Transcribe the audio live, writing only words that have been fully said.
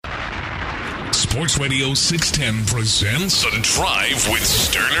Sports Radio 610 presents The Drive with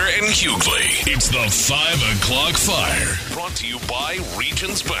Sterner and Hughley. It's the 5 o'clock fire. Brought to you by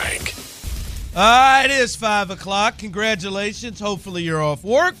Regions Bank. It is 5 o'clock. Congratulations. Hopefully you're off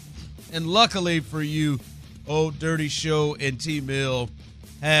work. And luckily for you, Old Dirty Show and T-Mill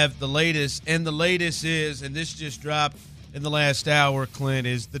have the latest. And the latest is, and this just dropped in the last hour, Clint,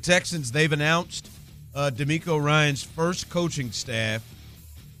 is the Texans, they've announced D'Amico Ryan's first coaching staff.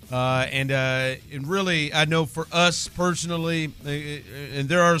 And really, I know for us personally, and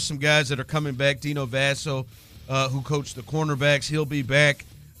there are some guys that are coming back. Dino Vasso, who coached the cornerbacks, he'll be back.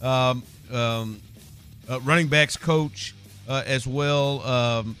 Running backs coach as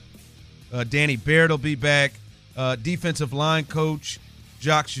well. Danny Baird will be back. Defensive line coach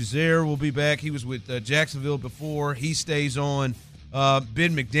Jacques Chazer will be back. He was with Jacksonville before. He stays on.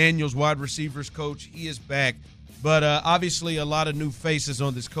 Ben McDaniels, wide receivers coach, he is back. But obviously a lot of new faces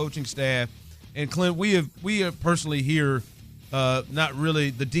on this coaching staff. And, Clint, we have personally here, not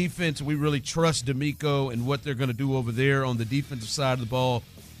really the defense. We really trust D'Amico and what they're going to do over there on the defensive side of the ball.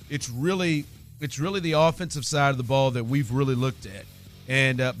 It's really the offensive side of the ball that we've really looked at.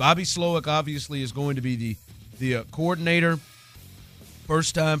 And Bobby Slowick obviously is going to be the coordinator.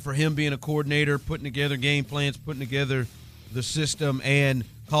 First time for him being a coordinator, putting together game plans, putting together the system, and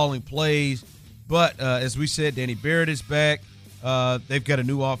calling plays. But as we said, Danny Barrett is back. They've got a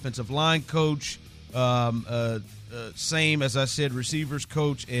new offensive line coach. Same, as I said, receivers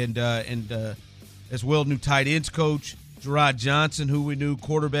coach, and as well new tight ends coach. Gerard Johnson, who we knew,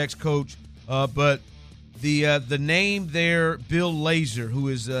 quarterbacks coach. But the name there, Bill Lazor, who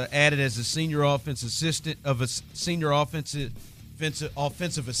is added as a senior offensive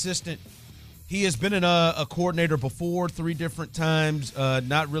assistant. He has been a coordinator before 3 different times,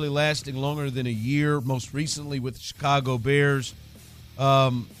 not really lasting longer than a year, most recently with the Chicago Bears.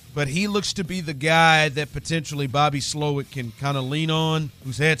 But he looks to be the guy that potentially Bobby Slowick can kind of lean on,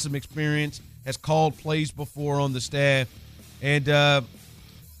 who's had some experience, has called plays before on the staff. And,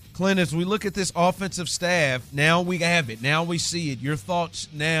 Clint, as we look at this offensive staff, now we have it. Now we see it. Your thoughts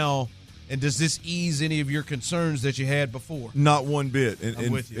now. And does this ease any of your concerns that you had before? Not one bit.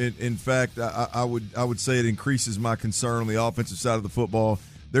 I'm with you. In fact, I would say it increases my concern on the offensive side of the football.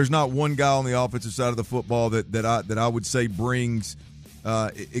 There's not one guy on the offensive side of the football that I would say brings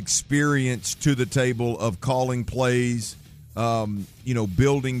experience to the table of calling plays,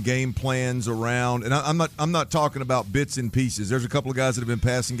 building game plans around. And I'm not talking about bits and pieces. There's a couple of guys that have been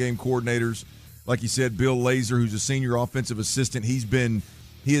passing game coordinators, like you said, Bill Lazor, who's a senior offensive assistant.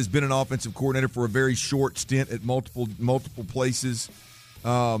 He has been an offensive coordinator for a very short stint at multiple places.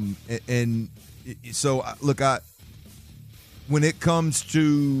 So, look, when it comes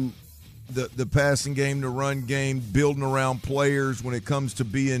to the passing game, the run game, building around players, when it comes to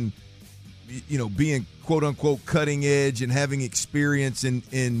being quote-unquote cutting edge and having experience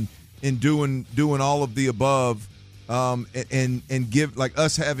in doing all of the above, and give, like,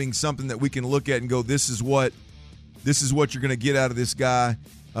 us having something that we can look at and go, this is what you're going to get out of this guy.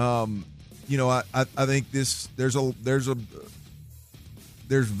 I think there's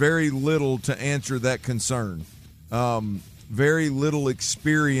very little to answer that concern. Very little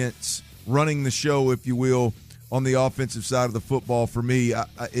experience running the show, if you will, on the offensive side of the football for me.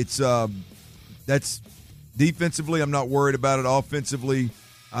 That's defensively, I'm not worried about it. Offensively,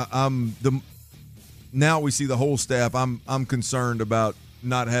 now we see the whole staff. I'm concerned about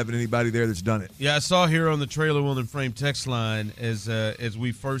not having anybody there that's done it. Yeah, I saw here on the Trailer Wheel and Frame text line as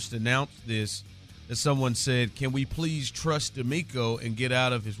we first announced this, that someone said, "Can we please trust D'Amico and get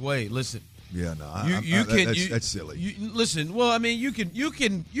out of his way?" Listen. Yeah, no, that's silly. Listen, well, I mean, you can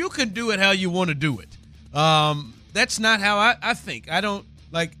do it how you want to do it. That's not how I think. I don't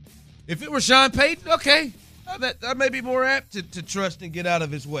like. If it were Sean Payton, okay, I may be more apt to trust and get out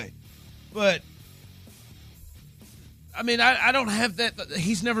of his way, but. I mean, I don't have that.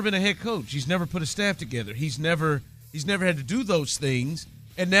 He's never been a head coach. He's never put a staff together. He's never had to do those things.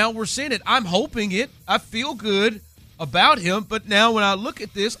 And now we're seeing it. I'm hoping it. I feel good about him. But now when I look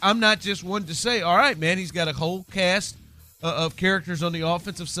at this, I'm not just one to say, all right, man, he's got a whole cast of characters on the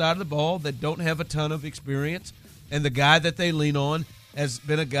offensive side of the ball that don't have a ton of experience. And the guy that they lean on has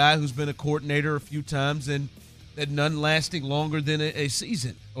been a guy who's been a coordinator a few times and none lasting longer than a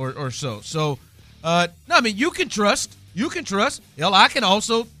season or so. So, no, I mean, you can trust. You can trust. Hell, I can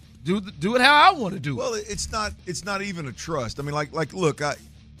also do it how I want to do it. Well, it's not even a trust. I mean, like look,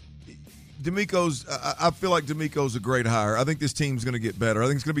 D'Amico's. I feel like D'Amico's a great hire. I think this team's going to get better. I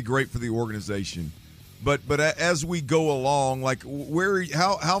think it's going to be great for the organization. But as we go along, like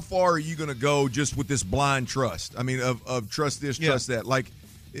how far are you going to go just with this blind trust? I mean, of trust this, trust that. Like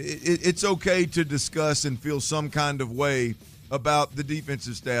it's okay to discuss and feel some kind of way about the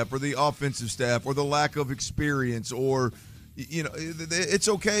defensive staff or the offensive staff or the lack of experience, or it's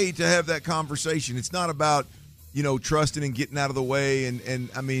okay to have that conversation. It's not about trusting and getting out of the way, and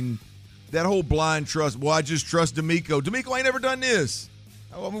I mean that whole blind trust. Well, I just trust D'Amico. D'Amico ain't never done this.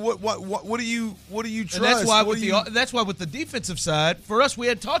 I mean, what do you trust? And that's why with the defensive side, for us, we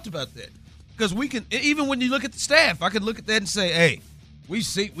had talked about that, because we can, even when you look at the staff, I could look at that and say, hey,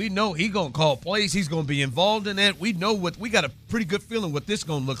 we know he gonna call plays, he's gonna be involved in that. We got a pretty good feeling what this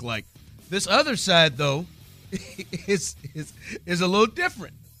gonna look like. This other side, though, is a little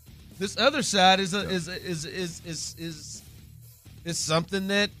different. This other side is something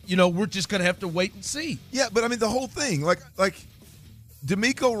that we're just gonna have to wait and see. Yeah, but I mean the whole thing, like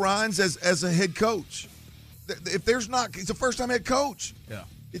D'Amico Ryans as a head coach. If there's not, he's a first-time head coach. Yeah,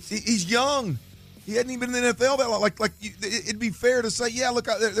 he's young. He hadn't even been in the NFL that long. It'd be fair to say, yeah, look,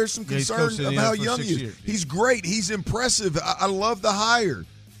 there's some concern about how young he is. He's great. He's impressive. I love the hire.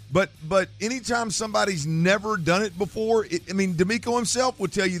 But anytime somebody's never done it before, D'Amico himself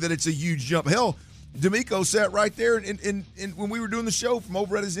would tell you that it's a huge jump. Hell, D'Amico sat right there and when we were doing the show from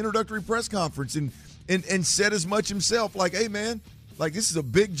over at his introductory press conference and said as much himself, like, hey, man, like, this is a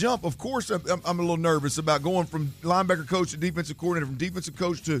big jump. Of course, I'm a little nervous about going from linebacker coach to defensive coordinator, from defensive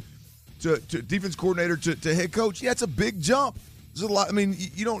coach to defense coordinator to head coach. Yeah, it's a big jump. There's a lot. I mean,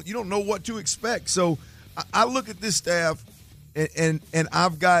 you don't know what to expect. So I look at this staff, and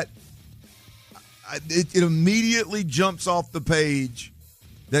I've got it immediately jumps off the page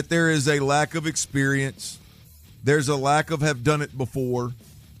that there is a lack of experience. There's a lack of have done it before.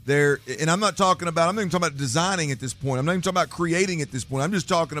 And I'm not even talking about designing at this point. I'm not even talking about creating at this point. I'm just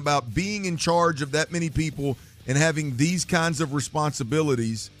talking about being in charge of that many people and having these kinds of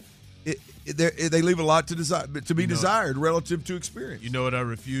responsibilities. They leave a lot to be desired relative to experience. You know what I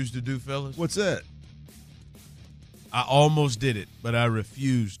refuse to do, fellas? What's that? I almost did it, but I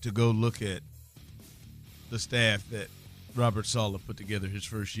refused to go look at the staff that Robert Saleh put together his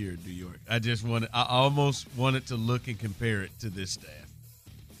first year in New York. I almost wanted to look and compare it to this staff.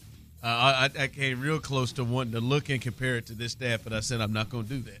 I came real close to wanting to look and compare it to this staff, but I said I'm not going to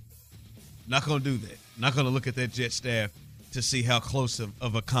do that. Not going to do that. Not going to look at that Jet staff to see how close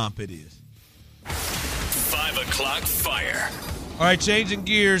of a comp it is. 5 o'clock fire. All right, changing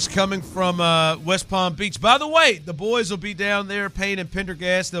gears, coming from West Palm Beach. By the way, the boys will be down there, Payne and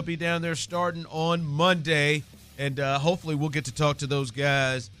Pendergast. They'll be down there starting on Monday, and hopefully we'll get to talk to those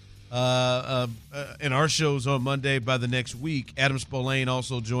guys in our shows on Monday by the next week. Adam Spillane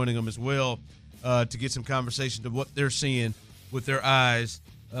also joining them as well to get some conversation to what they're seeing with their eyes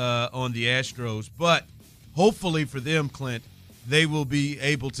on the Astros. But hopefully for them, Clint, they will be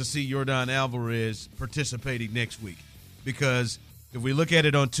able to see Yordan Alvarez participating next week, because if we look at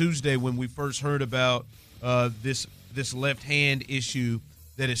it on Tuesday when we first heard about this left hand issue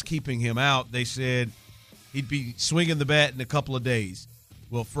that is keeping him out, they said he'd be swinging the bat in a couple of days.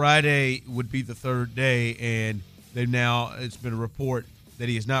 Well, Friday would be the third day, and it's been a report that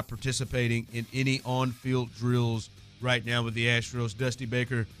he is not participating in any on-field drills right now with the Astros. Dusty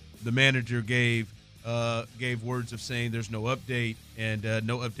Baker, the manager, gave words of saying there's no update, and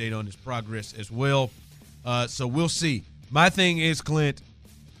no update on his progress as well. So we'll see. My thing is, Clint,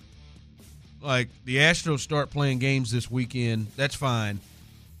 like, the Astros start playing games this weekend, that's fine.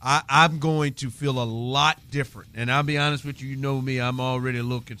 I'm going to feel a lot different, and I'll be honest with you. You know me; I'm already a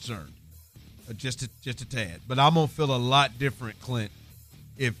little concerned, just a tad. But I'm gonna feel a lot different, Clint,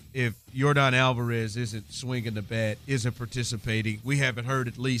 if Yordan Alvarez isn't swinging the bat, isn't participating. We haven't heard,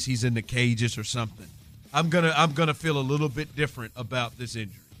 at least he's in the cages or something. I'm gonna feel a little bit different about this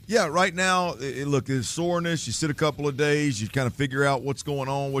injury. Yeah, right now, look, there's soreness. You sit a couple of days, you kind of figure out what's going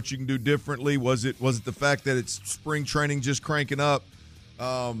on, what you can do differently. Was it the fact that it's spring training just cranking up?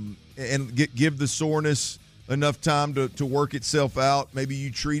 And give the soreness enough time to work itself out. Maybe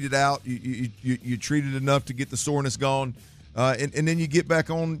you treat it out. You treat it enough to get the soreness gone, and then you get back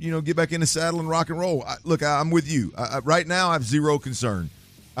on. Get back in the saddle and rock and roll. I'm with you. Right now, I have zero concern.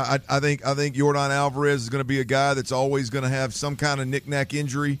 I think Yordan Alvarez is going to be a guy that's always going to have some kind of knick-knack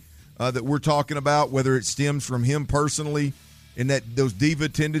injury that we're talking about, whether it stems from him personally and those diva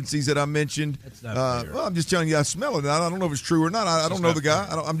tendencies that I mentioned. That's not fair. Well, I'm just telling you, I smell it. I don't know if it's true or not. I don't know the guy.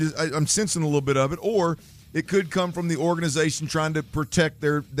 I'm sensing a little bit of it. Or it could come from the organization trying to protect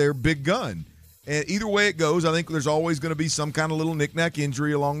their big gun. And either way it goes, I think there's always going to be some kind of little knick-knack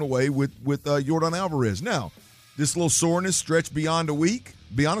injury along the way with Yordan Alvarez. Now, this little soreness stretched beyond a week.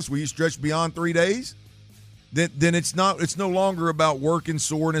 Be honest with you, stretched beyond 3 days. Then it's no longer about working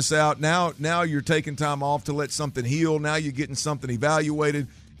soreness out. Now you're taking time off to let something heal. Now you're getting something evaluated.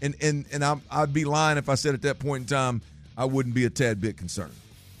 and I'd be lying if I said at that point in time I wouldn't be a tad bit concerned.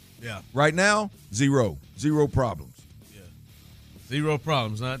 Yeah. Right now, zero problems. Yeah. Zero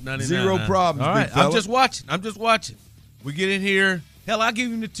problems. Not 99. Zero problems. All right. Big fella. I'm just watching. We get in here. Hell, I'll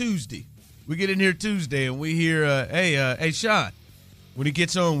give him the Tuesday. We get in here Tuesday and we hear, hey, Sean, when he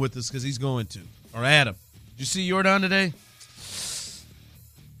gets on with us, because he's going to, or Adam. Did you see Jordan today?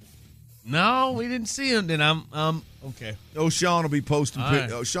 No, we didn't see him. Then I'm okay. Oh, Sean will be posting.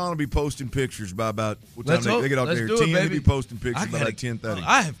 Right. Sean will be posting pictures by about what time they get out there. Let's do it, 10 to be posting pictures by like 10:30.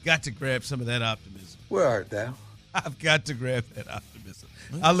 I have got to grab some of that optimism. Where art thou? I've got to grab that optimism.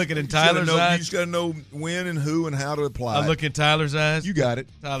 I look in Tyler's eyes. You just got to know when and who and how to apply. I look in Tyler's eyes. You got it.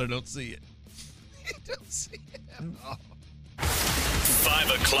 Tyler don't see it. He don't see it at all.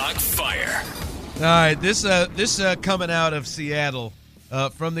 5 o'clock fire. All right, this coming out of Seattle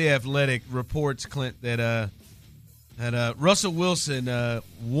from the Athletic reports, Clint, that Russell Wilson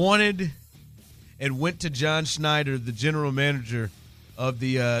wanted and went to John Schneider, the general manager of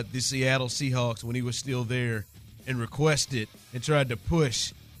the Seattle Seahawks when he was still there, and requested and tried to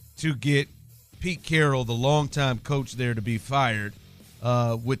push to get Pete Carroll, the longtime coach there, to be fired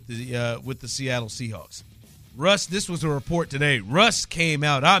with the Seattle Seahawks. Russ, this was a report today. Russ came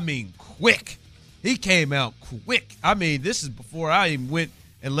out, quick. He came out quick. This is before I even went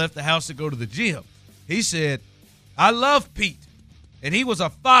and left the house to go to the gym. He said, I love Pete, and he was a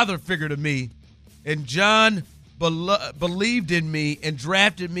father figure to me, and John believed in me and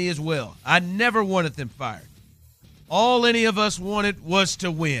drafted me as well. I never wanted them fired. All any of us wanted was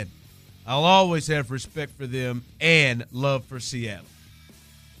to win. I'll always have respect for them and love for Seattle.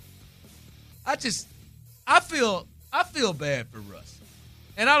 I feel bad for Russ.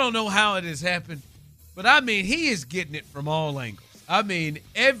 And I don't know how it has happened, but he is getting it from all angles.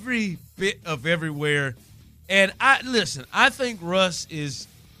 Every bit of everywhere. And I think Russ is,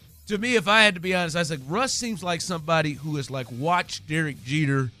 to me, if I had to be honest, I said Russ seems like somebody who has like watched Derek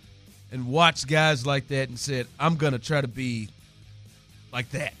Jeter and watched guys like that and said, I'm going to try to be like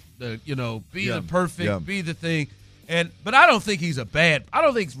that. Be the perfect, be the thing. But I don't think I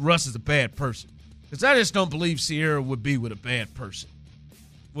don't think Russ is a bad person. Because I just don't believe Sierra would be with a bad person.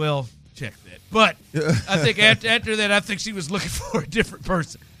 Well, check that. But I think after that, I think she was looking for a different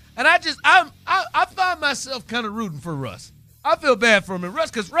person. And I find myself kind of rooting for Russ. I feel bad for him and Russ,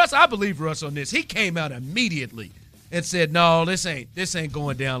 because Russ, I believe Russ on this. He came out immediately and said, no, this ain't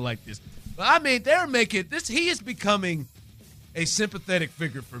going down like this. But they're making this. He is becoming a sympathetic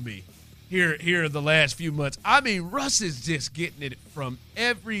figure for me here in the last few months. Russ is just getting it from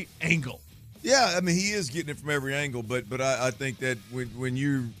every angle. Yeah, he is getting it from every angle, but I think that when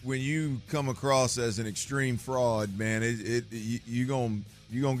you come across as an extreme fraud, man, you gonna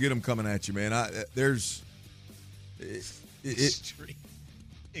get them coming at you, man. Extreme.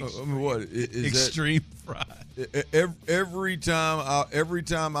 What is extreme fraud? Every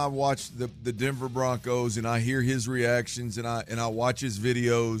time I watch the Denver Broncos and I hear his reactions and I watch his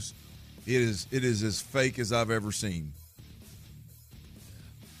videos, it is as fake as I've ever seen.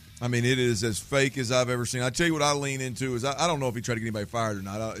 It is as fake as I've ever seen. I tell you what I lean into is I don't know if he tried to get anybody fired or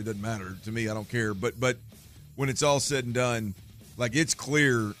not. It doesn't matter to me. I don't care. But when it's all said and done, like, it's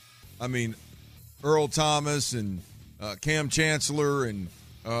clear. Earl Thomas and Cam Chancellor and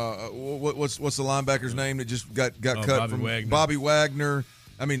what's the linebacker's name that just got cut Bobby from Wagner. Bobby Wagner.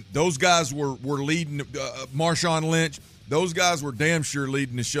 Those guys were leading. Marshawn Lynch. Those guys were damn sure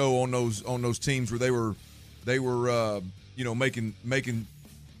leading the show on those teams where they were making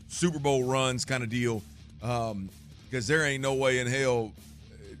Super Bowl runs kind of deal, because there ain't no way in hell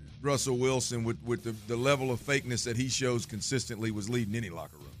Russell Wilson with the level of fakeness that he shows consistently was leading any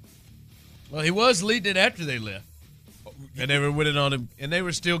locker room. Well, he was leading it after they left, and they were winning on him, and they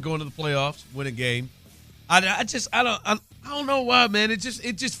were still going to the playoffs, winning game. I don't know why, man. It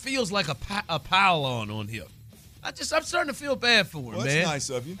just feels like a pile on him. I'm starting to feel bad for him, well, man. That's nice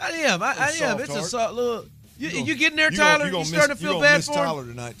of you. I am. It's a soft little. You getting there, you Tyler? You starting to feel bad for him? Tyler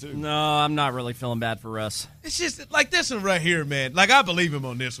tonight too. No, I'm not really feeling bad for Russ. It's just like this one right here, man. Like, I believe him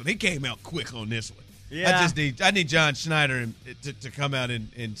on this one. He came out quick on this one. Yeah. I need John Schneider to come out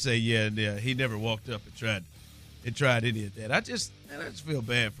and say, yeah, he never walked up and tried any of that. I just feel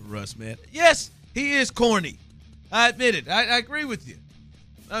bad for Russ, man. Yes, he is corny. I admit it. I agree with you.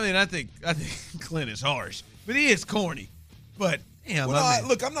 I think Clint is harsh, but he is corny. But damn,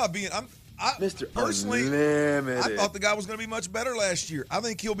 look, I'm not being. Mr. Personally, Unlimited. I thought the guy was going to be much better last year. I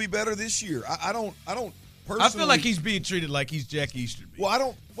think he'll be better this year. I don't personally. I feel like he's being treated like he's Jack Easterby.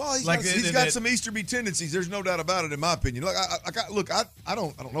 Well, he's got some Easterby tendencies. There's no doubt about it, in my opinion. Like, I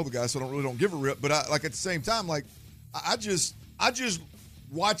don't know the guy, so I don't give a rip. But at the same time, like, I just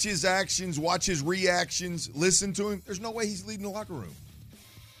watch his actions, watch his reactions, listen to him, there's no way he's leading the locker room.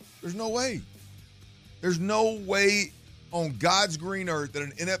 There's no way. There's no way on God's green earth that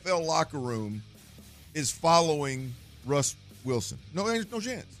an NFL locker room is following Russ Wilson. No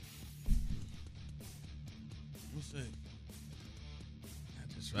chance. We'll see.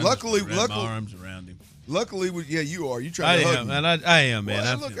 Luckily, my arms around him. Luckily, you are. You trying to hug me. I am,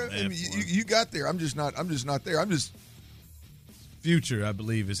 man. Well, look, you got there. I'm just not there. Future, I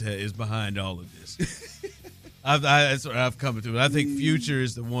believe, is behind all of this. That's what I've come to. I think Future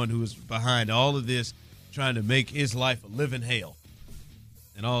is the one who is behind all of this, trying to make his life a living hell.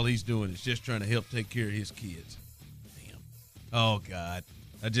 And all he's doing is just trying to help take care of his kids. Damn. Oh, God.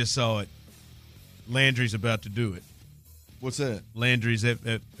 I just saw it. Landry's about to do it. What's that? Landry's at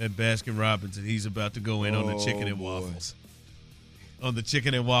Baskin Robbins, and he's about to go in on the chicken and waffles. On the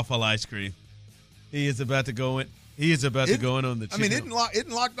chicken and waffle ice cream. He is about to go in. He is about to go in on the chicken. Isn't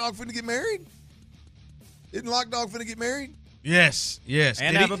Lock Dog finna get married? Isn't Lock Dog finna get married? Yes.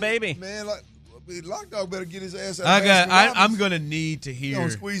 And have a baby. Man, Lock Dog better get his ass out of Baskin Robbins. I'm going to need to hear. Don't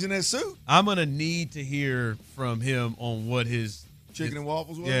squeeze in that suit. I'm going to need to hear from him on what his chicken and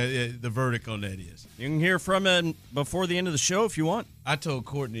waffles was? Yeah, the verdict on that is. You can hear from him before the end of the show if you want. I told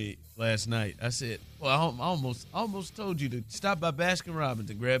Courtney last night, I said, well, I almost told you to stop by Baskin Robbins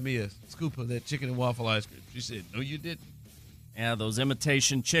and grab me a scoop of that chicken and waffle ice cream. She said, no, you didn't. Yeah, those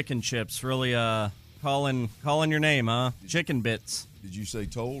imitation chicken chips really calling your name, huh? Chicken bits. Did you say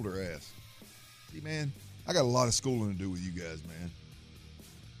told or asked? See, man, I got a lot of schooling to do with you guys, man.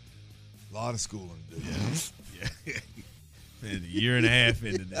 A lot of schooling to do. Yeah. Man, a year and a half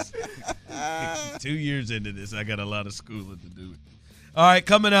into this. 2 years into this, I got a lot of schooling to do. All right,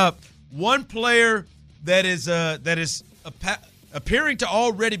 coming up, one player that is appearing to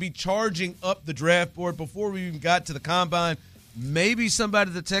already be charging up the draft board before we even got to the combine. Maybe somebody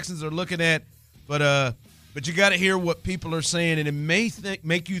the Texans are looking at, but you got to hear what people are saying, and it may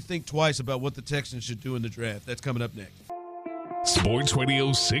make you think twice about what the Texans should do in the draft. That's coming up next. Sports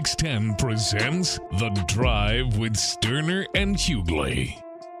Radio 610 presents The Drive with Sterner and Hughley.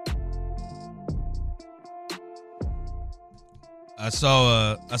 I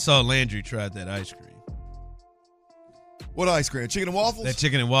saw Landry tried that ice cream. What ice cream? Chicken and waffles? That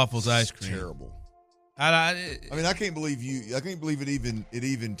chicken and waffles ice cream. Terrible. I can't believe it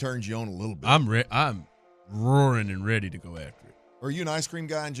even turns you on a little bit. I'm roaring and ready to go after it. Are you an ice cream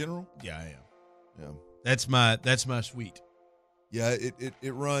guy in general? Yeah, I am. Yeah. That's my sweet. Yeah,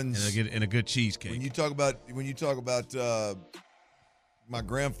 it runs. And a good cheesecake. When you talk about my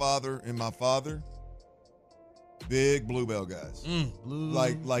grandfather and my father, big Bluebell guys.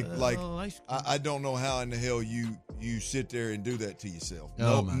 I don't know how in the hell you sit there and do that to yourself.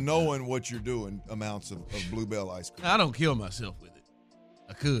 Knowing what you're doing, amounts of Bluebell ice cream. I don't kill myself with it.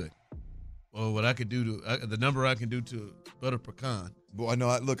 I could. Well, what I could do the number I can do to butter pecan. Boy,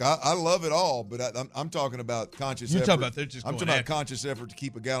 no, look, I love it all, but I'm talking about conscious effort. You're talking about they're just. I'm talking about conscious effort to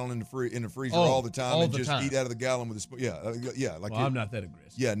keep a gallon in the freezer all the time and just eat out of the gallon with a spoon. Yeah. I'm not that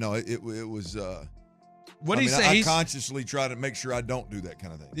aggressive. Yeah, no, it was. What do you say? I consciously try to make sure I don't do that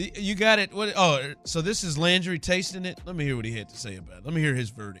kind of thing. You got it. So this is Landry tasting it. Let me hear what he had to say about it. Let me hear his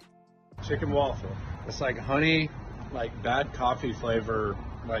verdict. Chicken waffle. It's like honey, like bad coffee flavor,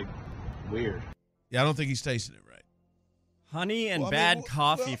 like weird. Yeah, I don't think he's tasting it right. Honey and bad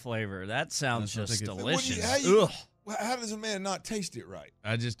coffee flavor. That sounds just delicious. How does a man not taste it right?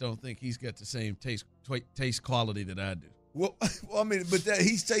 I just don't think he's got the same taste quality that I do. Well,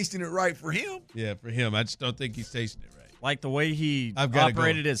 he's tasting it right for him. Yeah, for him. I just don't think he's tasting it right. Like the way he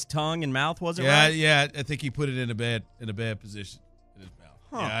operated his tongue and mouth, was it right? Yeah, I think he put it in a bad position in his mouth.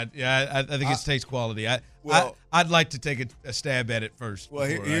 Huh. I think it's taste quality. I'd like to take a stab at it first. Well,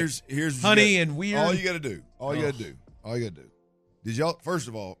 here's honey and weird. All you got to do. Did y'all, first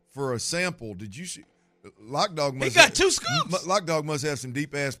of all, for a sample, did you see? Lock Dog must. He got 2 scoops. Lock Dog must have some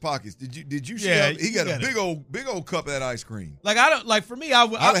deep ass pockets. Did you see? Yeah, he got a big old cup of that ice cream. Like I don't like for me. I'd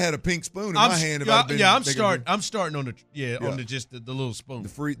have had a pink spoon in my hand. I'm starting on the little spoon. The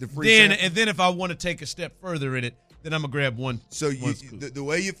free. Then if I want to take a step further in it, then I'm gonna grab one. So the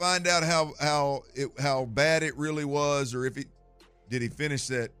way you find out how bad it really was, or did he finish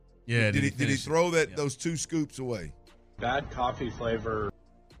that? Yeah. Did he throw those 2 scoops away? Bad coffee flavor.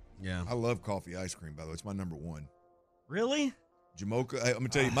 Yeah. I love coffee ice cream, by the way. It's my number one. Really? Jamocha. I'm going to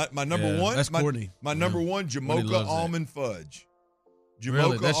tell you, my number one. That's Courtney. My number one, Jamocha almond fudge. Jamocha,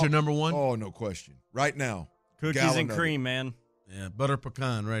 really? That's your number one? Oh, no question. Right now. Cookies and cream, man. Yeah, butter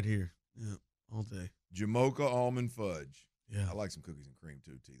pecan right here. Yeah, all day. Jamocha almond fudge. Yeah. I like some cookies and cream,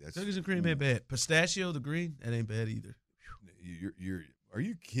 too, T. Cookies and cream ain't bad. Pistachio, the green, that ain't bad either. Are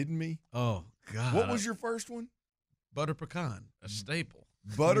you kidding me? Oh, God. What was your first one? butter pecan? A staple.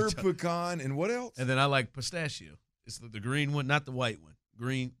 Butter pecan and what else? And then I like pistachio. It's the green one, not the white one.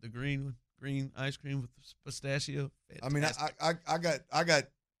 The green one. Green ice cream with pistachio. Fantastic. I mean, I got.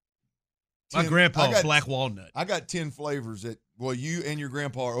 My grandpa's black walnut. I got 10 flavors that. Well, you and your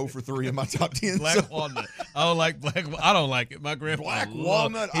grandpa are 0 for 3 in my top 10. Black walnut. I don't like black. I don't like it. My grandpa Black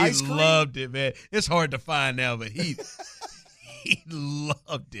walnut ice cream. He loved it, man. It's hard to find now, but he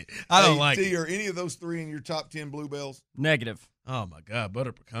loved it. I don't like it. Are any of those 3 in your top 10 Bluebells? Negative. Oh my God,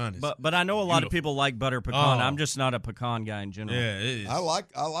 butter pecan is. But I know a lot of people like butter pecan. Oh. I'm just not a pecan guy in general. Yeah, it is. I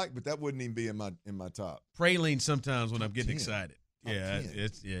like, but that wouldn't even be in my top. Praline sometimes when I'm getting 10. excited. Top Yeah, 10.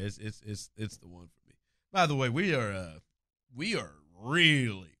 it's the one for me. By the way, we are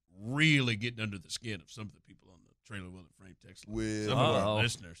really getting under the skin of some of the people on the Trailer Wheel and Frame text line. With Some of our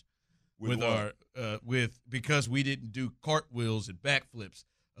listeners with our because we didn't do cartwheels and backflips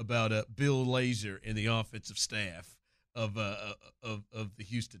about Bill Lazor and the offensive staff of the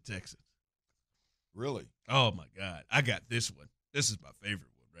Houston Texans. Really? Oh my God, I got this one. This is my favorite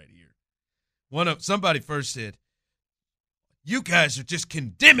one right here. Somebody first said, "You guys are just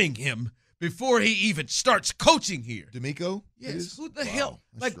condemning him before he even starts coaching here." D'Amico? Yes. Who the hell?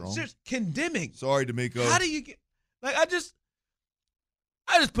 Like, strong. just condemning. Sorry, D'Amico. How do you get? Like, I just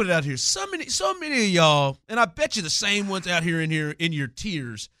put it out here. So many of y'all, and I bet you the same ones out here in your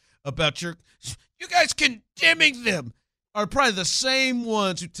tears about you guys condemning them are probably the same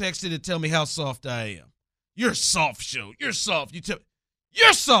ones who texted and tell me how soft I am. You're soft, show. You're soft. You're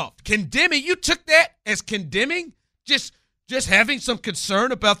soft. Condemning. You took that as condemning. Just having some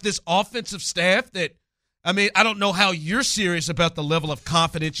concern about this offensive staff that, I mean, I don't know how you're serious about the level of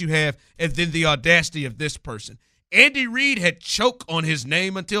confidence you have and then the audacity of this person. Andy Reid had choke on his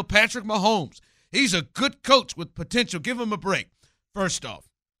name until Patrick Mahomes. He's a good coach with potential. Give him a break. First off,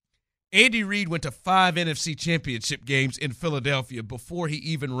 Andy Reid went to 5 NFC championship games in Philadelphia before he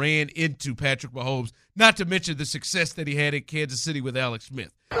even ran into Patrick Mahomes, not to mention the success that he had in Kansas City with Alex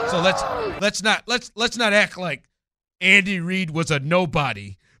Smith. So let's not act like Andy Reid was a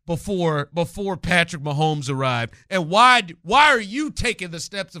nobody before Patrick Mahomes arrived. And why are you taking the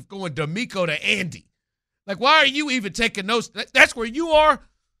steps of going D'Amico to Andy? Like, why are you even taking those? That's where you are.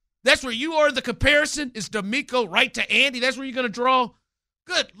 That's where you are. The comparison is D'Amico right to Andy. That's where you're going to draw.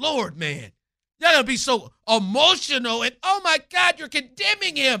 Good Lord, man. You're going to be so emotional. And, oh, my God, you're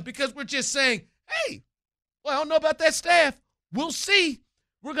condemning him because we're just saying, hey, well, I don't know about that staff. We'll see.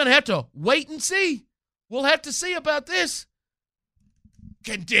 We're going to have to wait and see. We'll have to see about this.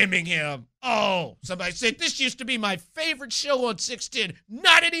 Condemning him. Oh, somebody said, this used to be my favorite show on 610.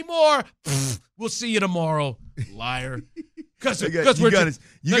 Not anymore. Pfft, we'll see you tomorrow, liar. Because you got us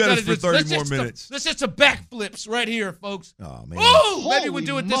for 30 more minutes. Let's hit some backflips right here, folks. Oh, man. Oh, maybe we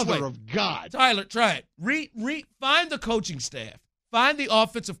do it this way. Mother of God. Tyler, try it. Find the coaching staff. Find the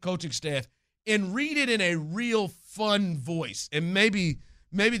offensive coaching staff and read it in a real fun voice. And maybe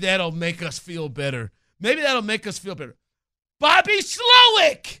that'll make us feel better. Maybe that'll make us feel better. Bobby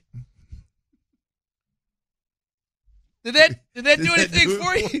Slowick. Did that do anything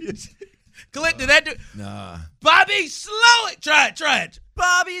for you? Clint, did that do? Nah. Bobby Slowick. Try it.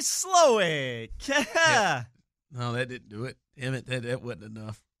 Bobby Slowick. Yeah. No, that didn't do it. Damn it, that wasn't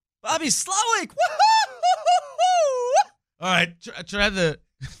enough. Bobby Slowick. All right, try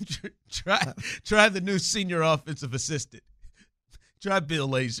the new senior offensive assistant. Try Bill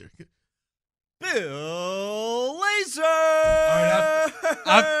Lazor. Bill Lazor. All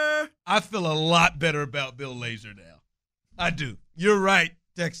right, I feel a lot better about Bill Lazor now. I do. You're right,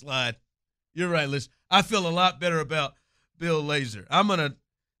 text line. You're right, listen. I feel a lot better about Bill Lazor. I'm gonna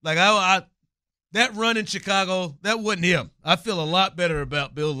that run in Chicago, that wasn't him. I feel a lot better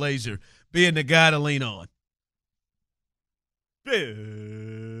about Bill Lazor being the guy to lean on. Bill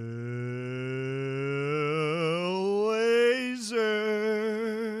Lazor.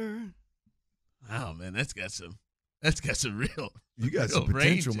 Oh man, that's got some real. You got some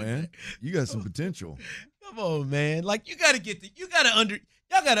potential, man. You got some potential. Come on, man. Like y'all gotta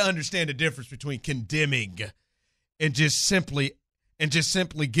understand the difference between condemning and just simply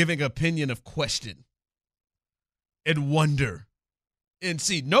giving opinion of question and wonder. And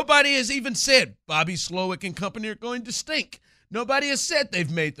see, nobody has even said Bobby Slowick and company are going to stink. Nobody has said they've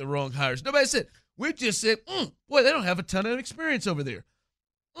made the wrong hires. Nobody said, we just said, boy, they don't have a ton of experience over there.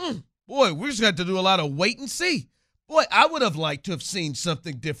 Boy, we just got to do a lot of wait and see. Boy, I would have liked to have seen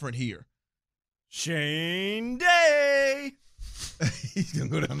something different here. Shane Day. He's going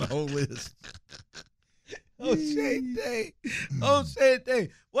to go down the whole list. Oh, Shane Day. Oh, Shane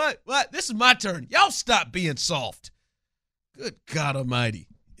Day. What? This is my turn. Y'all stop being soft. Good God Almighty!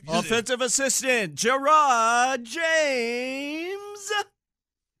 Offensive assistant Gerard James.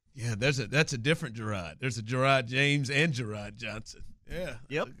 Yeah, that's a different Gerard. There's a Gerard James and Gerard Johnson. Yeah,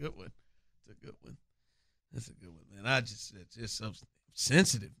 yep, that's a good one. That's a good one, man. It's just so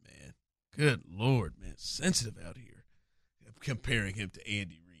sensitive, man. Good Lord, man, sensitive out here. I'm comparing him to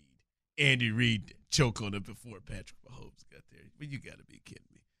Andy Reid. Andy Reid choked on him before Patrick Mahomes got there. But you got to be kidding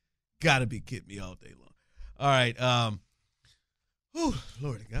me. Got to be kidding me all day long. All right.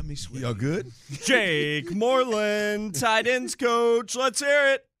 Lord, it got me sweating. Y'all good? Jake Moreland, tight ends coach. Let's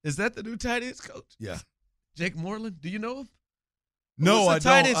hear it. Is that the new tight ends coach? Yeah. Jake Moreland. Do you know him? No, I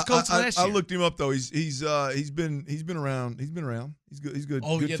tight don't. ends coach last year? I looked him up though. He's been around. He's been around. He's good. He's good.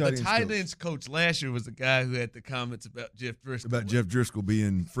 Oh good yeah, the tight ends coach last year was the guy who had the comments about Jeff Driscoll. About Jeff Driscoll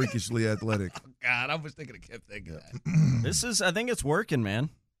being freakishly athletic. Oh, God, I wish they could have kept that guy. I think it's working, man.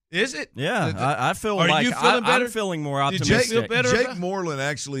 Is it? Yeah, I feel Are like you feeling better? I'm feeling more Did Jake optimistic. feel better? Jake Moreland,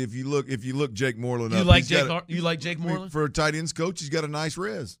 actually, if you look Jake Moreland You up, like Jake Moreland? For a tight ends coach, he's got a nice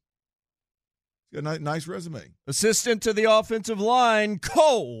res. He's got a nice resume. Assistant to the offensive line,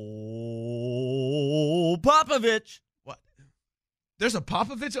 Cole Popovich. What? There's a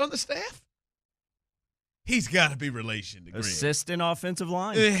Popovich on the staff? He's got to be relation to Greg. Assistant offensive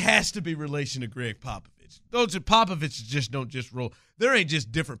line. It has to be relation to Greg Popovich. Those Popoviches just don't just roll. There ain't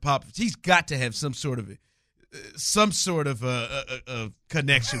just different Popovich. He's got to have some sort of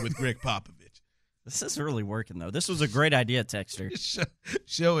connection with Greg Popovich. This is really working though. This was a great idea, Texter.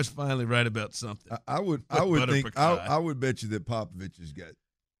 Show is finally right about something. I would bet you that Popovich has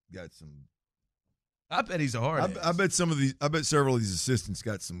got some. I bet he's a hard. I bet several of these assistants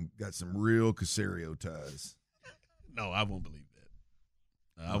got some real Caserio ties. No, I won't believe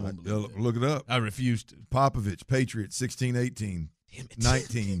that. I won't believe that. Look it up. I refuse to. Popovich, Patriots, 16-18.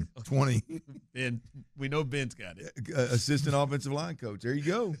 19, 20. And we know Ben's got it. Assistant offensive line coach. There you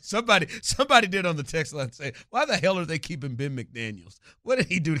go. Somebody did on the text line say, why the hell are they keeping Ben McDaniels? What did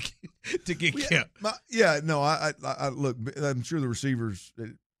he do to get kept? I look, I'm sure the receivers,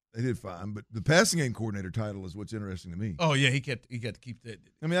 they did fine, but the passing game coordinator title is what's interesting to me. Oh, yeah, he got to keep that.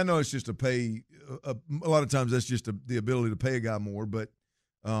 I mean, I know it's just a a lot of times that's just the ability to pay a guy more, but,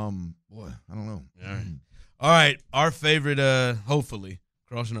 boy, I don't know. All right, our favorite, hopefully,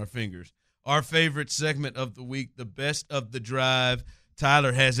 crossing our fingers, our favorite segment of the week, the best of the drive.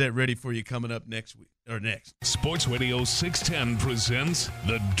 Tyler has that ready for you coming up next week. Sports Radio 610 presents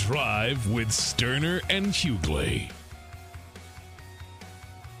The Drive with Sterner and Hughley.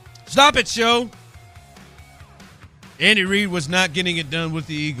 Stop it, show. Andy Reid was not getting it done with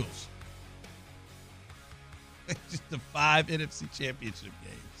the Eagles. Just the 5 NFC Championship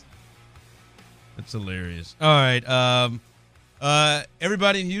games. That's hilarious. All right.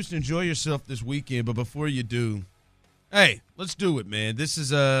 Everybody in Houston, enjoy yourself this weekend. But before you do, hey, let's do it, man. This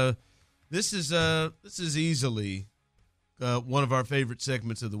is easily one of our favorite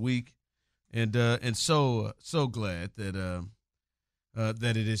segments of the week, and so glad that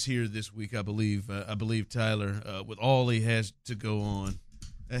it is here this week. I believe Tyler, with all he has going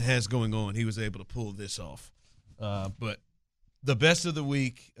on, he was able to pull this off. But the best of the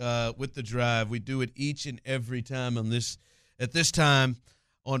week with the drive, we do it each and every time at this time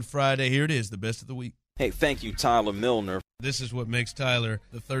on Friday. Here it is, the best of the week. Hey, thank you, Tyler Milner. This is what makes Tyler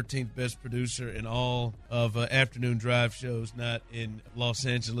the 13th best producer in all of afternoon drive shows, not in Los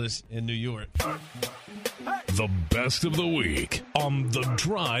Angeles and New York. The best of the week on The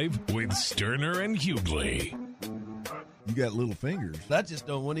Drive with Sterner and Hughley. You got little fingers. I just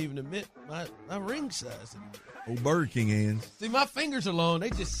don't want to even admit my ring size anymore. Old Burger King hands. See, my fingers are long.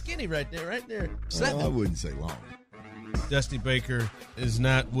 They just skinny right there. Well, I wouldn't say long. Dusty Baker is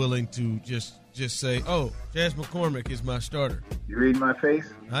not willing to just say, oh, Chaz McCormick is my starter. You read my face?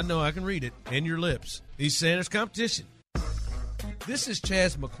 I know, I can read it. And your lips. He's saying there's competition. This is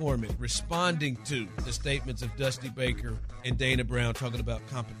Chaz McCormick responding to the statements of Dusty Baker and Dana Brown talking about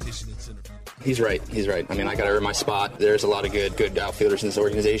competition in center field. He's right. I mean, I got to earn my spot. There's a lot of good outfielders in this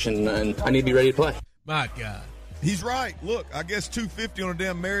organization, and I need to be ready to play. My God. He's right. Look, I guess 250 on a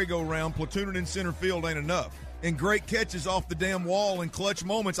damn merry-go-round, platooning in center field ain't enough. And great catches off the damn wall and clutch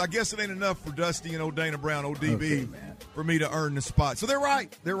moments. I guess it ain't enough for Dusty and Dana Brown, ODB, for me to earn the spot. So they're right.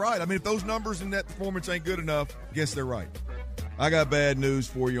 I mean, if those numbers and that performance ain't good enough, I guess they're right. I got bad news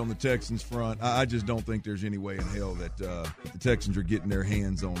for you on the Texans front. I just don't think there's any way in hell that the Texans are getting their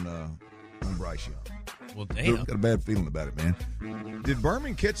hands on Bryce Young. Well, damn. Got a bad feeling about it, man. Did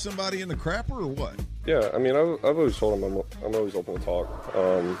Berman catch somebody in the crapper or what? Yeah, I mean, I've always told him I'm always open to talk.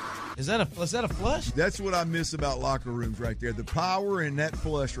 Is that a flush? That's what I miss about locker rooms right there. The power in that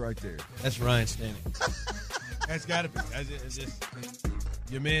flush right there. That's Ryan Stanley. That's got to be. It's just,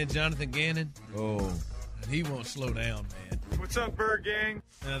 your man Jonathan Gannon. Oh. He won't slow down, man. What's up, Bird Gang?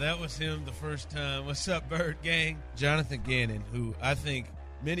 Now, that was him the first time. What's up, Bird Gang? Jonathan Gannon, who I think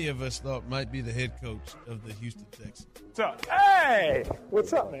many of us thought might be the head coach of the Houston Texans. What's up? Hey!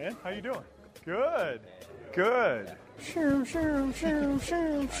 What's up, man? How you doing? Good. Good. Shoo, shoo, shoo,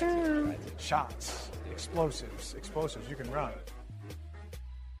 shoo, shoo. Shots. Explosives. Explosives. You can run.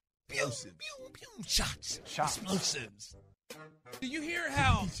 Explosives. Shots. Explosives. Do you hear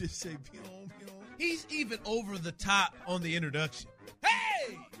how You just say pew, pew. he's even over the top on the introduction?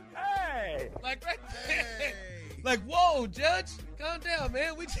 Hey! Hey! Like right there. Like, whoa, Judge, calm down,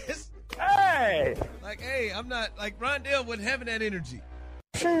 man. We just Hey! like, hey, I'm not like Rondell wasn't having that energy.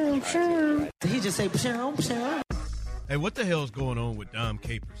 Shoo, shoo. He just say, pshaw, pshaw. Hey, what the hell's going on with Dom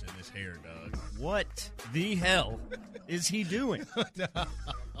Capers in this hair, dog? What the hell is he doing?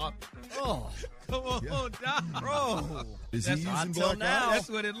 Oh, Come on, Dom. bro. Is he That's using until black now. eyes? That's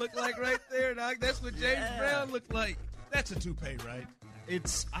what it looked like right there, dog. That's what James Yeah. Brown looked like. That's a toupee, right?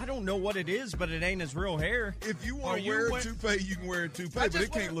 I don't know what it is, but it ain't his real hair. If you Are want to you wear a wear- toupee, you can wear a toupee, I but just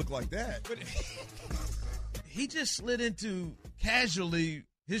it can't wanna- look like that. But he just slid into casually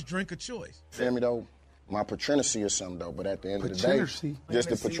his drink of choice. Feel me though? My patronacy or something though, but at the end of the day, just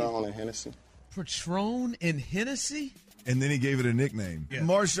the Patron and Hennessy. Patron and Hennessy? And then he gave it a nickname. Yeah.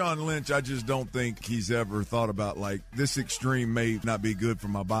 Marshawn Lynch, I just don't think he's ever thought about, like, this extreme may not be good for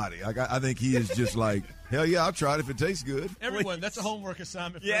my body. I think he is just like, hell yeah, I'll try it if it tastes good. Everyone, that's a homework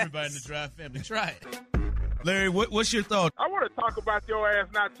assignment for Yes. everybody in the Drive family. Try it. Larry, what's your thought? I want to talk about your ass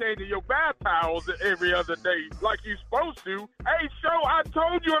not changing your bath towels every other day like you supposed to. Hey, Show, I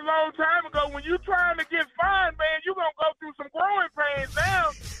told you a long time ago, when you trying to get fine, man, you going to go through some growing pains now.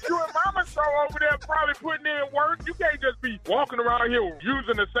 You and Mama Show over there probably putting in work. You can't just be walking around here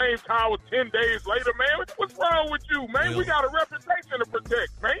using the same towel 10 days later, man. What's wrong with you, man? We got a reputation to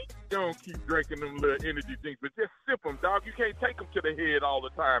protect, man. Don't keep drinking them little energy drinks, but just sip them, dog. You can't take them to the head all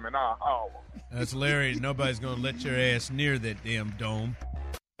the time and I'll holler. That's Larry. Nobody's going to let your ass near that damn dome.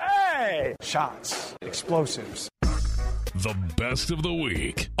 Hey! Shots. Explosives. The best of the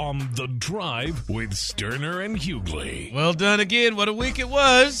week on The Drive with Sterner and Hughley. Well done again. What a week it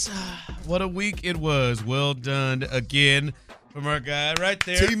was. What a week it was. Well done again from our guy right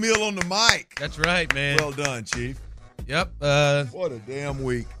there. T-Mill on the mic. That's right, man. Well done, Chief. Yep. What a damn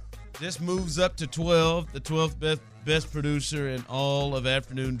week. Just moves up to 12, the 12th best producer in all of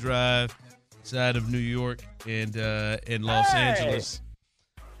Afternoon Drive, side of New York and Los Angeles.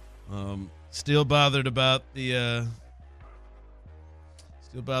 Still bothered about the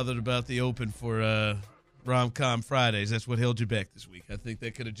open for Rom-Com Fridays. That's what held you back this week. I think they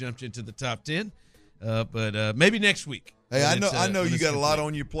could have jumped into the top 10, but maybe next week. Hey, I know when you it's got a lot complete.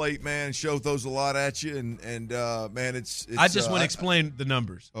 on your plate, man. Show throws a lot at you, and man, it's I just want to explain the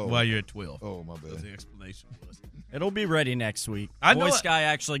numbers while you're at 12. Oh, my bad. That's what the explanation was. It'll be ready next week. I know Voice it. guy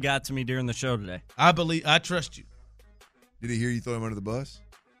actually got to me during the show today. I trust you. Did he hear you throw him under the bus?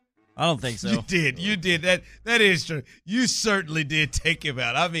 I don't think so. You did. That is true. You certainly did take him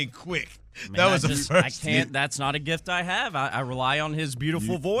out. I mean, quick. Man, that was the first. I can't. That's not a gift I have. I rely on his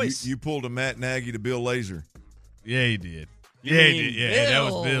beautiful voice. You pulled a Matt Nagy to Bill Lazor. Yeah, he did. You Yeah, he mean did. Yeah,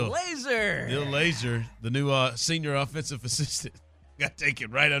 that was Bill. Laser. Bill Lazor, the new senior offensive assistant, got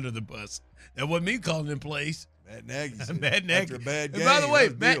taken right under the bus. That wasn't me calling him plays. Matt Nagy. said, Matt Nagy. After a bad game, and by the way,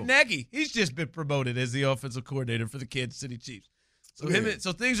 that was Matt Bill. Nagy, he's just been promoted as the offensive coordinator for the Kansas City Chiefs. So Yeah.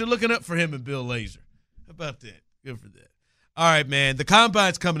 so things are looking up for him and Bill Lazor. How about that? Good for that. All right, man. The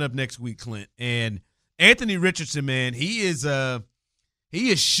Combine's coming up next week, Clint. And Anthony Richardson, man, he is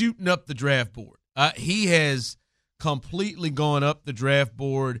shooting up the draft board. He has completely gone up the draft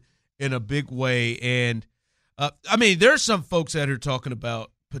board in a big way. And, I mean, there's some folks out here talking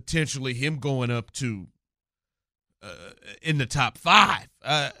about potentially him going up to in the top 5.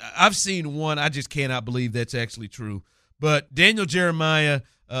 I've seen one. I just cannot believe that's actually true. But Daniel Jeremiah,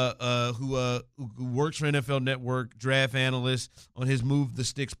 who works for NFL Network, draft analyst on his Move the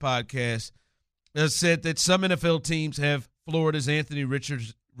Sticks podcast, has said that some NFL teams have Florida's Anthony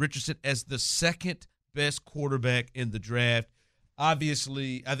Richardson as the second best quarterback in the draft.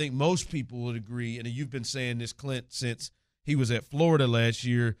 Obviously, I think most people would agree, and you've been saying this, Clint, since he was at Florida last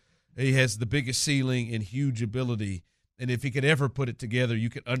year. He has the biggest ceiling and huge ability. And if he could ever put it together, you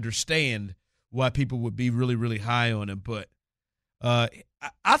could understand why people would be really, really high on him. But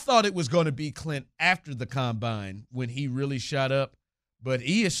I thought it was going to be Clint after the Combine when he really shot up. But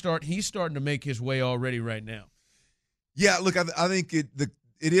he's starting to make his way already right now. Yeah, look, I think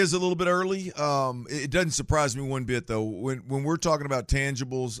It is a little bit early. It doesn't surprise me one bit, though. When we're talking about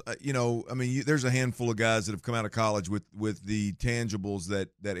tangibles, there's a handful of guys that have come out of college with the tangibles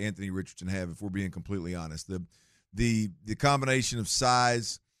that Anthony Richardson have. If we're being completely honest, the combination of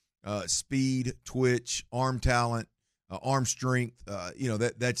size, speed, twitch, arm talent, arm strength,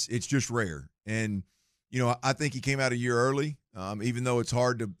 it's just rare. And I think he came out a year early. Even though it's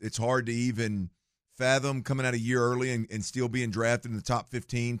hard to even fathom coming out a year early and still being drafted in the top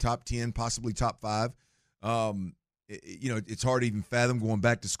 15, top 10, possibly top 5. It's hard to even fathom going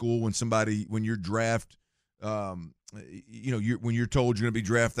back to school when you're draft, when you're told you're going to be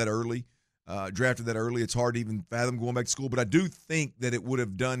drafted that early, it's hard to even fathom going back to school. But I do think that it would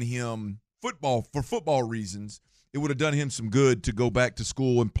have done him for football reasons. It would have done him some good to go back to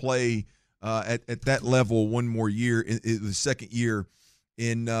school and play at that level one more year, in the second year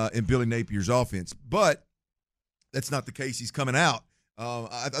in Billy Napier's offense. But that's not the case. He's coming out.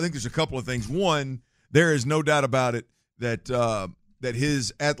 I think there's a couple of things. One, there is no doubt about it that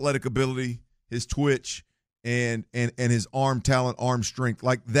his athletic ability, his twitch, and his arm talent, arm strength,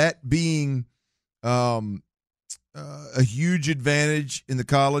 like that being a huge advantage in the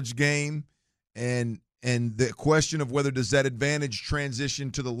college game, and the question of whether does that advantage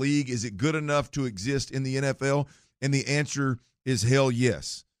transition to the league, is it good enough to exist in the NFL? And the answer is hell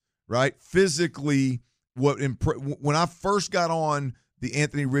yes, right? Physically, when I first got on the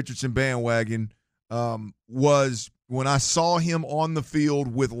Anthony Richardson bandwagon was when I saw him on the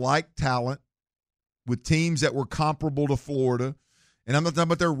field with like talent, with teams that were comparable to Florida. And I'm not talking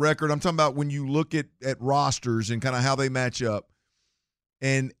about their record. I'm talking about when you look at rosters and kind of how they match up.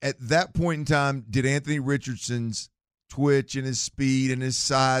 And at that point in time, did Anthony Richardson's twitch and his speed and his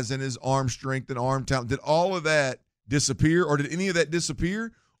size and his arm strength and arm talent, did all of that disappear, or did any of that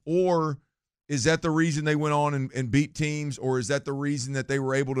disappear? Or is that the reason they went on and beat teams, or is that the reason that they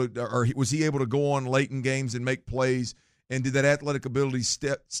were able to, or was he able to go on late in games and make plays? And did that athletic ability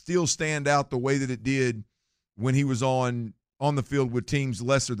still stand out the way that it did when he was on the field with teams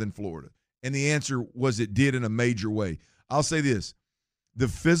lesser than Florida? And the answer was it did in a major way. I'll say this. The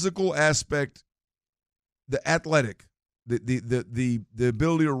physical aspect, the athletic, the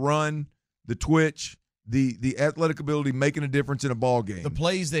ability to run, the twitch, the athletic ability making a difference in a ball game. The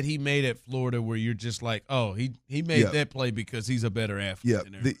plays that he made at Florida where you're just like, oh, he made that play because he's a better athlete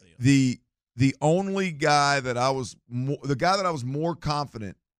than everybody else. The only guy that I was more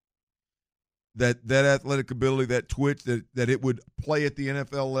confident that athletic ability, that twitch, that it would play at the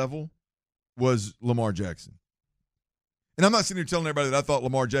NFL level was Lamar Jackson. And I'm not sitting here telling everybody that I thought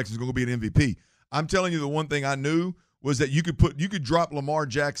Lamar Jackson was going to be an MVP. I'm telling you the one thing I knew was that you could drop Lamar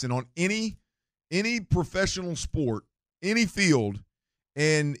Jackson on any professional sport, any field,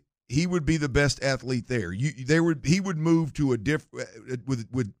 and he would be the best athlete there. He would move to with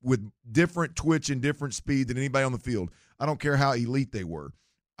different twitch and different speed than anybody on the field. I don't care how elite they were.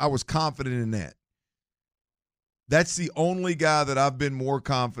 I was confident in that. That's the only guy that I've been more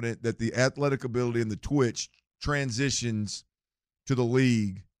confident that the athletic ability and the twitch transitions to the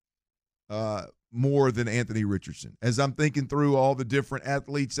league more than Anthony Richardson. As I'm thinking through all the different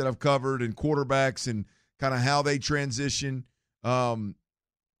athletes that I've covered and quarterbacks and kind of how they transition, pretty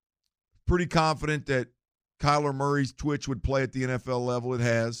confident that Kyler Murray's twitch would play at the NFL level. It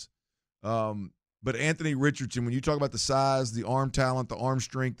has. But Anthony Richardson, when you talk about the size, the arm talent, the arm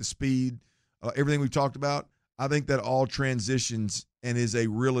strength, the speed, everything we've talked about, I think that all transitions and is a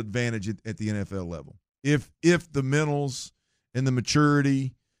real advantage at the NFL level. If the mentals and the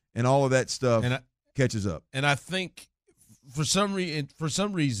maturity and all of that stuff catches up. And I think for some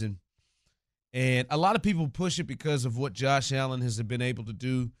reason, and a lot of people push it because of what Josh Allen has been able to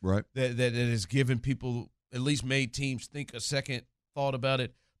do. Right. That has given people, at least made teams think a second thought about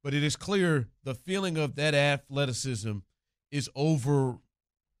it. But it is clear the feeling of that athleticism is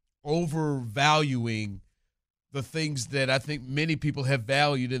overvaluing the things that I think many people have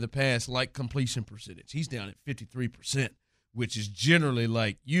valued in the past, like completion percentage. He's down at 53%, which is generally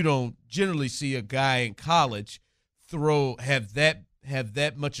like you don't generally see a guy in college have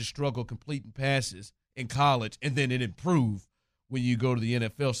that much a struggle completing passes in college and then it improve when you go to the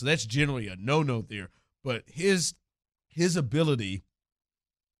NFL. So that's generally a no-no there. But his ability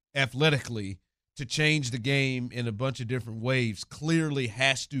athletically to change the game in a bunch of different ways clearly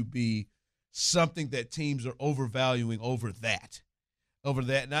has to be something that teams are overvaluing over that.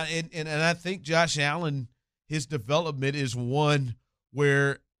 And I think Josh Allen, his development is one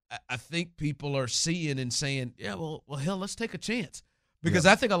where I think people are seeing and saying, yeah, well, hell, let's take a chance. Because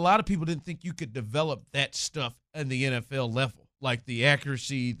I think a lot of people didn't think you could develop that stuff in the NFL level. like the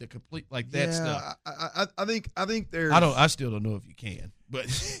accuracy, the complete, like that stuff. I think there's. I still don't know if you can,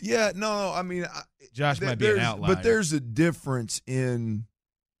 but yeah, no. I mean, Josh might be an outlier, but there's a difference in,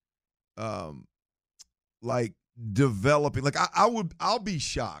 like developing. Like I'll be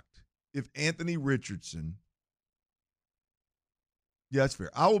shocked if Anthony Richardson. Yeah, that's fair.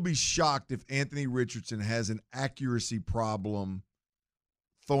 I will be shocked if Anthony Richardson has an accuracy problem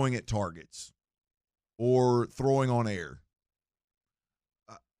throwing at targets or throwing on air.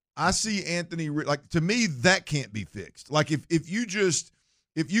 I see Anthony, like, to me, that can't be fixed. Like, if you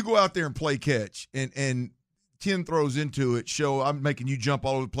go out there and play catch and 10 throws into it, I'm making you jump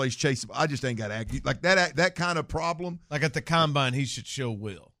all over the place, chase. I just ain't got accuracy. Like, that kind of problem. Like at the combine, he should show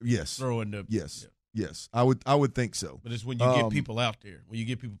will. Yes. Throwing the. Yes. Yeah. Yes, I would think so. But it's when you get people out there, when you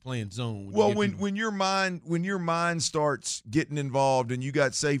get people playing zone. When your mind starts getting involved and you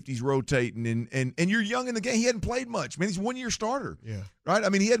got safeties rotating and you're young in the game, he hadn't played much. Man, he's a 1-year starter. Yeah. Right? I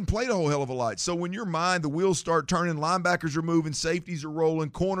mean, he hadn't played a whole hell of a lot. So when your mind, the wheels start turning, linebackers are moving, safeties are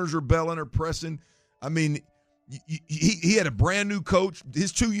rolling, corners are belling or pressing. I mean, he had a brand new coach.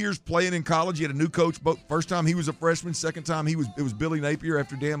 His 2 years playing in college, he had a new coach. Both first time he was a freshman, second time it was Billy Napier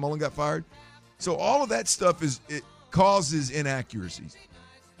after Dan Mullen got fired. So all of that stuff it causes inaccuracies,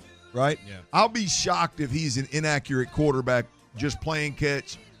 right? Yeah. I'll be shocked if he's an inaccurate quarterback just playing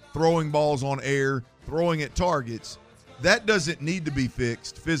catch, throwing balls on air, throwing at targets. That doesn't need to be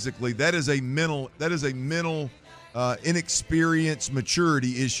fixed physically. That is a mental inexperience,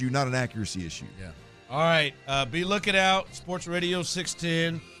 maturity issue, not an accuracy issue. Yeah. All right. Be looking out. Sports Radio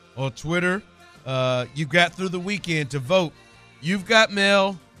 610 on Twitter. You got through the weekend to vote. You've got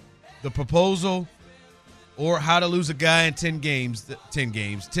mail. The proposal, or how to lose a guy in 10 days. The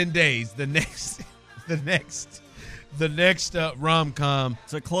next rom-com.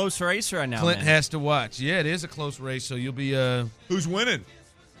 It's a close race right now. Clint man. has to watch. Yeah, it is a close race. So you'll be. Who's winning?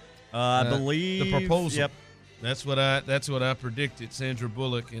 I believe the proposal. Yep. That's what I predicted. Sandra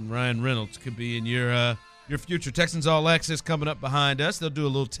Bullock and Ryan Reynolds could be in your future. Texans All Access coming up behind us. They'll do a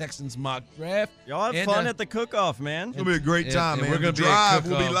little Texans mock draft. Y'all have fun at the cook-off, man. It's going to be a great time, man. We're going to drive.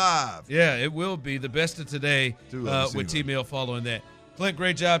 We'll be live. Yeah, it will be. The best of today with T-Mail following that. Clint,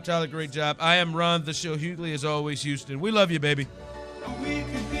 great job. Tyler, great job. I am Ron, the show Hughley, as always, Houston. We love you, baby.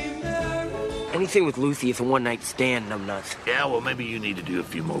 Anything with Lucy is a one-night stand, numbnuts. Yeah, well, maybe you need to do a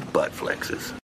few more butt flexes.